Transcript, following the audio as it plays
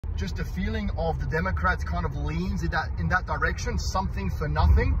just a feeling of the Democrats kind of leans in that direction. Something for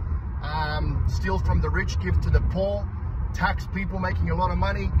nothing, steal from the rich, give to the poor, tax people making a lot of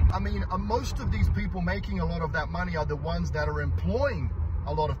money. I mean, most of these people making a lot of that money are the ones that are employing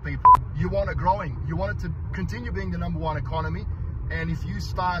a lot of people. You want it growing, you want it to continue being the #1 economy, and if you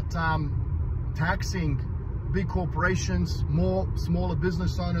start taxing big corporations more, smaller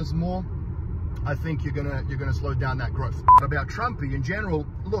business owners more, I think you're gonna slow down that growth. About Trumpy in general,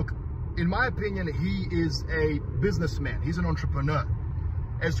 look, in my opinion, he is a businessman. He's an entrepreneur.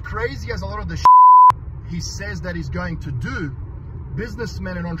 As crazy as a lot of the he says that he's going to do,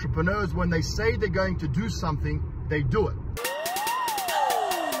 businessmen and entrepreneurs, when they say they're going to do something, they do it.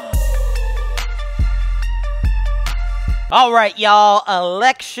 All right, y'all,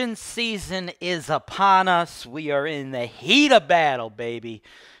 election season is upon us. We are in the heat of battle, baby.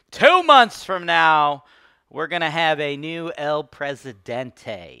 2 months from now, we're going to have a new El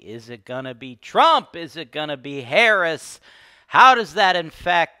Presidente. Is it going to be Trump? Is it going to be Harris? How does that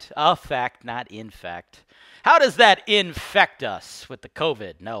not infect? How does that infect us with the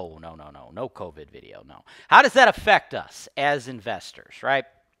COVID? No COVID video, no. How does that affect us as investors, right?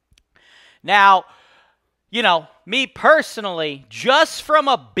 Now, you know, me personally, just from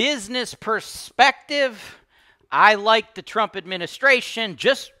a business perspective, I like the Trump administration,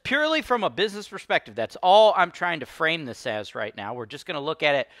 just purely from a business perspective. That's all I'm trying to frame this as right now. We're just going to look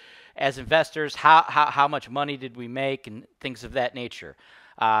at it as investors, how much money did we make and things of that nature.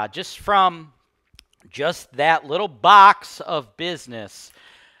 Just from just that little box of business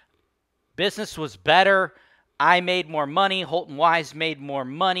was better. I made more money. Holton Wise made more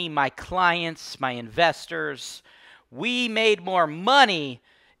money. My clients, my investors, we made more money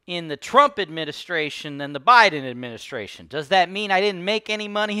in the Trump administration than the Biden administration. Does that mean I didn't make any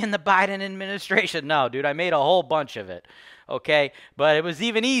money in the Biden administration? No, dude, I made a whole bunch of it. Okay, but it was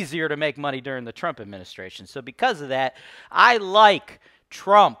even easier to make money during the Trump administration. So because of that, I like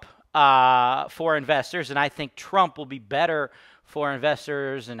Trump for investors, and I think Trump will be better for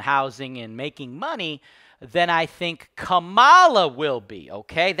investors and housing and making money than I think Kamala will be,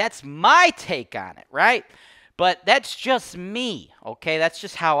 okay? That's my take on it, right? But that's just me, okay? That's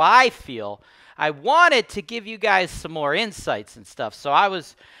just how I feel. I wanted to give you guys some more insights and stuff, so I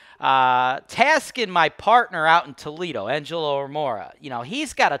was tasking my partner out in Toledo, Engelo Rumora. You know,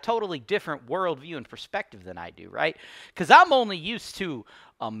 he's got a totally different worldview and perspective than I do, right? Because I'm only used to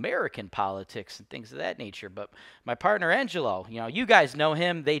American politics and things of that nature. But my partner, Engelo, you know, you guys know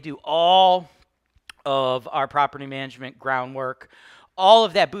him. They do all of our property management, groundwork, all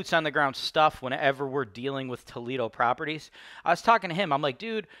of that boots on the ground stuff whenever we're dealing with Toledo properties. I was talking to him. I'm like,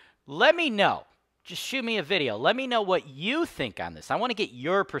 dude, let me know. Just shoot me a video. Let me know what you think on this. I want to get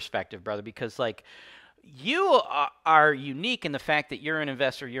your perspective, brother, because, like, you are unique in the fact that you're an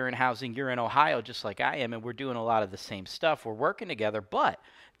investor, you're in housing, you're in Ohio just like I am, and we're doing a lot of the same stuff. We're working together. But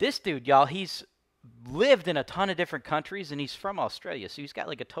this dude, y'all, he's lived in a ton of different countries, and he's from Australia, so he's got,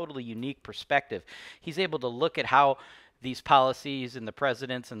 like, a totally unique perspective. He's able to look at how these policies and the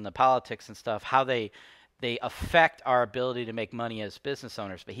presidents and the politics and stuff, how they affect our ability to make money as business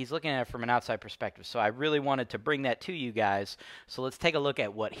owners, but he's looking at it from an outside perspective. So I really wanted to bring that to you guys. So let's take a look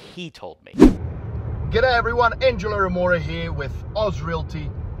at what he told me. G'day everyone, Engelo Rumora here with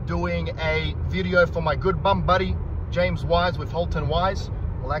OzRealty, doing a video for my good bum buddy, James Wise with Holton Wise.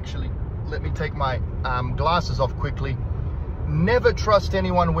 Well, actually, let me take my glasses off quickly. Never trust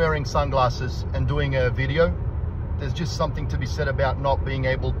anyone wearing sunglasses and doing a video. There's just something to be said about not being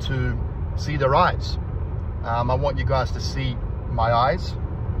able to see their eyes. I want you guys to see my eyes,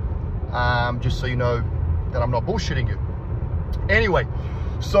 just so you know that I'm not bullshitting you. Anyway,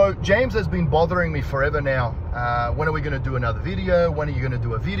 so James has been bothering me forever now. When are we going to do another video? When are you going to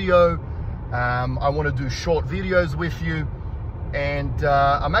do a video? I want to do short videos with you. And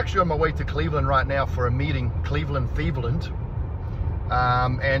I'm actually on my way to Cleveland right now for a meeting, Cleveland.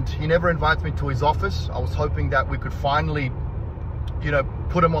 And he never invites me to his office. I was hoping that we could finally, you know,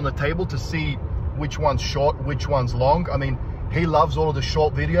 put him on the table to see which one's short, which one's long. I mean, he loves all of the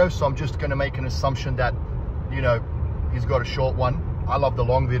short videos, so I'm just going to make an assumption that, you know, he's got a short one. I love the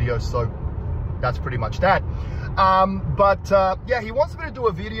long videos, so that's pretty much that. Yeah, he wants me to do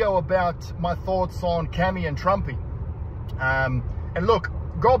a video about my thoughts on Cammy and Trumpy. And look,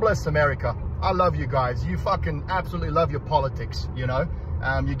 God bless America. I love you guys. You fucking absolutely love your politics, you know.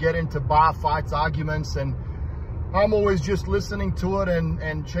 You get into bar fights, arguments, and I'm always just listening to it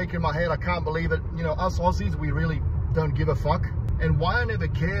and shaking my head. I can't believe it. You know, us Aussies, we really don't give a fuck. And why I never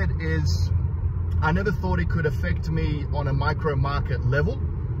cared is I never thought it could affect me on a micro market level.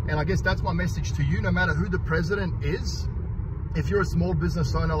 And I guess that's my message to you. No matter who the president is, if you're a small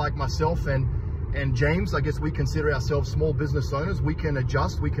business owner like myself and James, I guess we consider ourselves small business owners, we can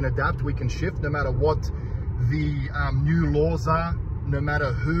adjust, we can adapt, we can shift no matter what the new laws are, no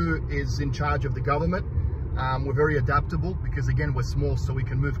matter who is in charge of the government. We're very adaptable because, again, we're small, so we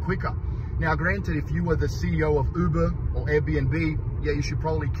can move quicker. Now, granted, if you were the CEO of Uber or Airbnb, yeah, you should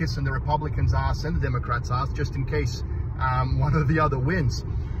probably kiss in the Republicans' ass and the Democrats' ass just in case one or the other wins.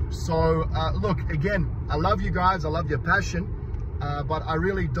 So, look, again, I love you guys. I love your passion, but I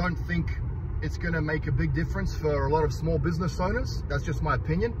really don't think it's going to make a big difference for a lot of small business owners. That's just my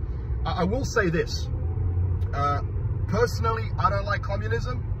opinion. I will say this. Personally, I don't like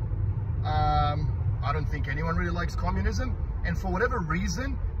communism. I don't think anyone really likes communism. And for whatever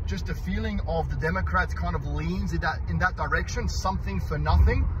reason, just a feeling of the Democrats kind of leans in that direction. Something for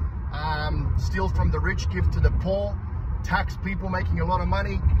nothing. Steal from the rich, give to the poor. Tax people making a lot of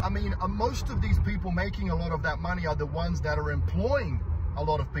money. I mean, most of these people making a lot of that money are the ones that are employing a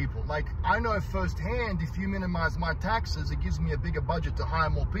lot of people. Like, I know firsthand, if you minimize my taxes, it gives me a bigger budget to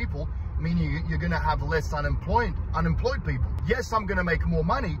hire more people, meaning you're going to have less unemployed people. Yes, I'm going to make more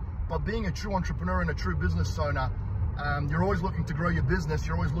money, but being a true entrepreneur and a true business owner, you're always looking to grow your business.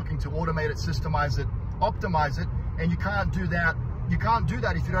 You're always looking to automate it, systemize it, optimize it, and you can't do that. You can't do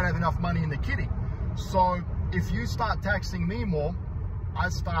that if you don't have enough money in the kitty. So if you start taxing me more, I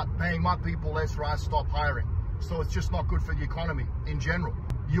start paying my people less, or I stop hiring. So it's just not good for the economy in general.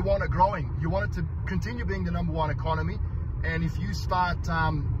 You want it growing. You want it to continue being the #1 economy. And if you start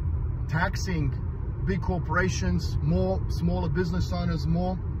taxing big corporations more, smaller business owners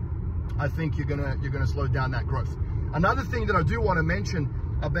more, I think you're gonna slow down that growth. Another thing that I do want to mention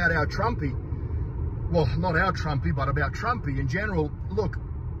about our Trumpy, well, not our Trumpy, but about Trumpy in general. Look,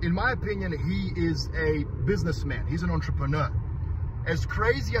 in my opinion, he is a businessman. He's an entrepreneur. As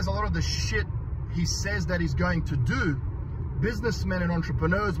crazy as a lot of the shit he says that he's going to do, businessmen and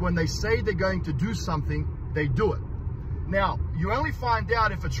entrepreneurs, when they say they're going to do something, they do it. Now, you only find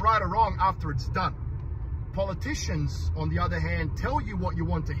out if it's right or wrong after it's done. Politicians, on the other hand, tell you what you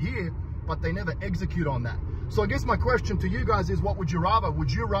want to hear, but they never execute on that. So I guess my question to you guys is, what would you rather?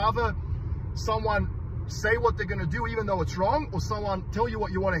 Would you rather someone say what they're going to do even though it's wrong, or someone tell you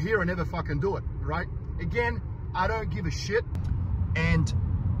what you want to hear and never fucking do it, right? Again, I don't give a shit. And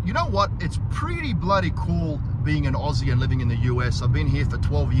you know what? It's pretty bloody cool being an Aussie and living in the US. I've been here for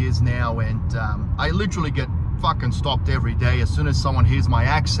 12 years now, and I literally get fucking stopped every day. As soon as someone hears my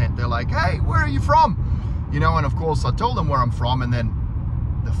accent, they're like, hey, where are you from? You know, and of course I tell them where I'm from, and then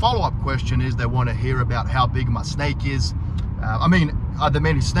the follow-up question is they want to hear about how big my snake is. I mean, are there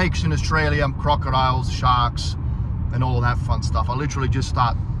many snakes in Australia, crocodiles, sharks, and all of that fun stuff? I literally just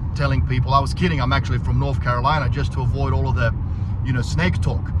start telling people, I was kidding, I'm actually from North Carolina, just to avoid all of the, you know, snake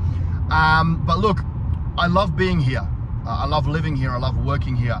talk. But look, I love being here. I love living here. I love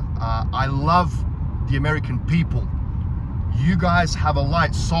working here. I love the American people. You guys have a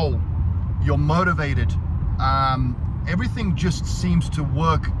light soul. You're motivated. Everything just seems to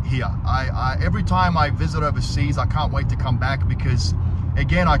work here. Every time I visit overseas, I can't wait to come back because,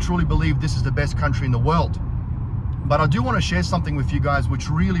 again, I truly believe this is the best country in the world. But I do want to share something with you guys which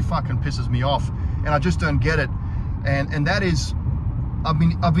really fucking pisses me off, and I just don't get it. And that is, I've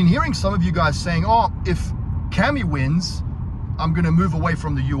been hearing some of you guys saying, oh, if Cammy wins, I'm going to move away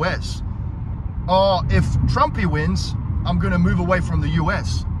from the US. Or if Trumpy wins, I'm going to move away from the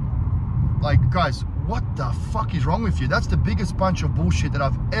US. Like, guys, what the fuck is wrong with you? That's the biggest bunch of bullshit that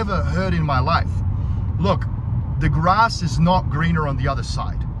I've ever heard in my life. Look, the grass is not greener on the other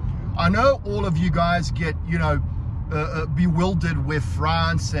side. I know all of you guys get, you know, bewildered with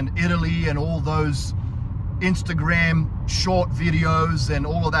France and Italy and all those Instagram short videos and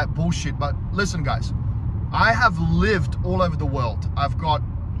all of that bullshit. But listen, guys, I have lived all over the world. I've got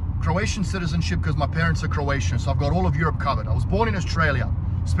Croatian citizenship because my parents are Croatian, so I've got all of Europe covered. I was born in Australia,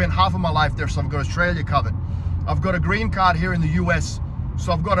 spent half of my life there, so I've got Australia covered. I've got a green card here in the US,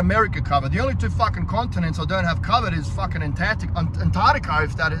 so I've got America covered. The only two fucking continents I don't have covered is fucking Antarctica,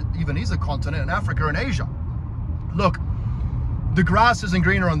 if that even is a continent, and Africa and Asia. Look, the grass isn't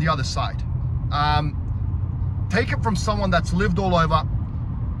greener on the other side. Take it from someone that's lived all over,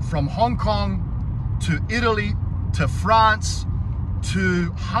 from Hong Kong to Italy to France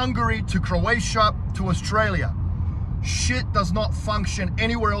to Hungary to Croatia to Australia. Shit does not function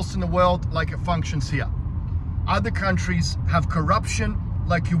anywhere else in the world like it functions here. Other countries have corruption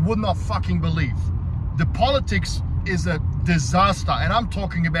like you would not fucking believe. The politics is a disaster, and I'm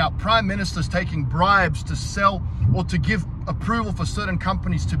talking about prime ministers taking bribes to sell or to give approval for certain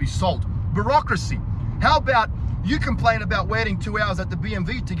companies to be sold. Bureaucracy. How about you complain about waiting 2 hours at the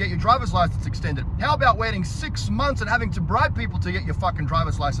BMV to get your driver's license extended? How about waiting 6 months and having to bribe people to get your fucking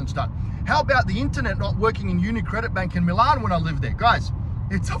driver's license done? How about the internet not working in UniCredit Bank in Milan when I lived there? Guys,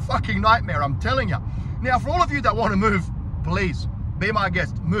 it's a fucking nightmare, I'm telling you. Now, for all of you that want to move, please, be my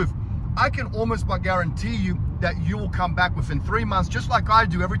guest, move. I can almost but guarantee you that you will come back within 3 months, just like I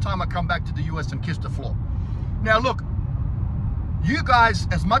do every time I come back to the US and kiss the floor. Now, look, you guys,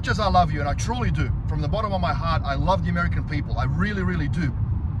 as much as I love you, and I truly do, from the bottom of my heart, I love the American people. I really, really do.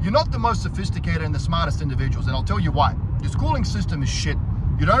 You're not the most sophisticated and the smartest individuals, and I'll tell you why. Your schooling system is shit.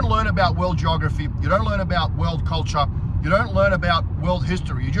 You don't learn about world geography. You don't learn about world culture. You don't learn about world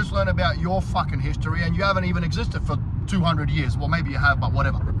history. You just learn about your fucking history, and you haven't even existed for 200 years. Well, maybe you have, but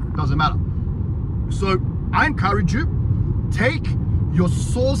whatever. Doesn't matter. So I encourage you, take your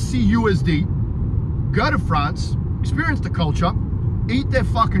saucy USD, go to France, experience the culture, eat their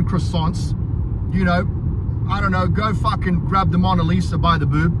fucking croissants, you know, I don't know, go fucking grab the Mona Lisa by the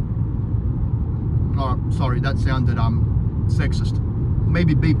boob. Oh, sorry, that sounded sexist.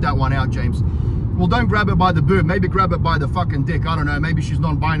 Maybe beep that one out, James. Well, don't grab it by the boob, maybe grab it by the fucking dick. I don't know, maybe she's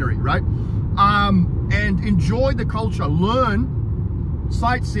non-binary, right? And enjoy the culture, learn,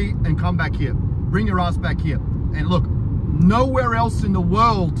 sightsee, and come back here. Bring your ass back here. And look, nowhere else in the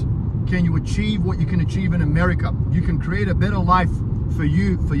world can you achieve what you can achieve in America. You can create a better life for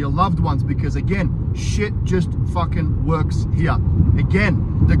you, for your loved ones, because again, shit just fucking works here.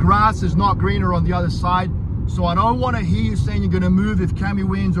 Again, the grass is not greener on the other side, so I don't want to hear you saying you're going to move if Cammy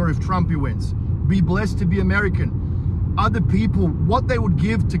wins or if Trumpy wins. Be blessed to be American. Other people, what they would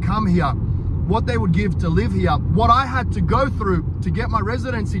give to come here, what they would give to live here, what I had to go through to get my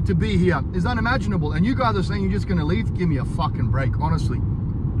residency to be here is unimaginable. And you guys are saying you're just going to leave? Give me a fucking break, honestly.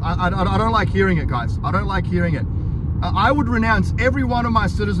 I don't like hearing it, guys. I don't like hearing it. I would renounce every one of my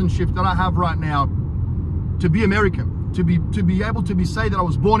citizenship that I have right now to be American, to be able to say that I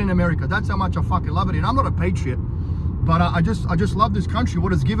was born in America. That's how much I fucking love it. And I'm not a patriot, but I just love this country,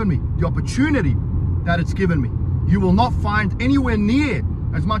 what it's given me, the opportunity that it's given me. You will not find anywhere near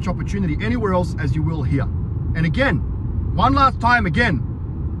as much opportunity anywhere else as you will here. And again, one last time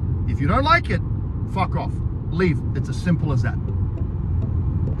again, if you don't like it, fuck off, leave. It's as simple as that.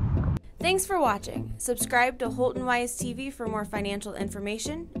 Thanks for watching. Subscribe to HoltonWiseTV for more financial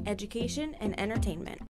information, education, and entertainment.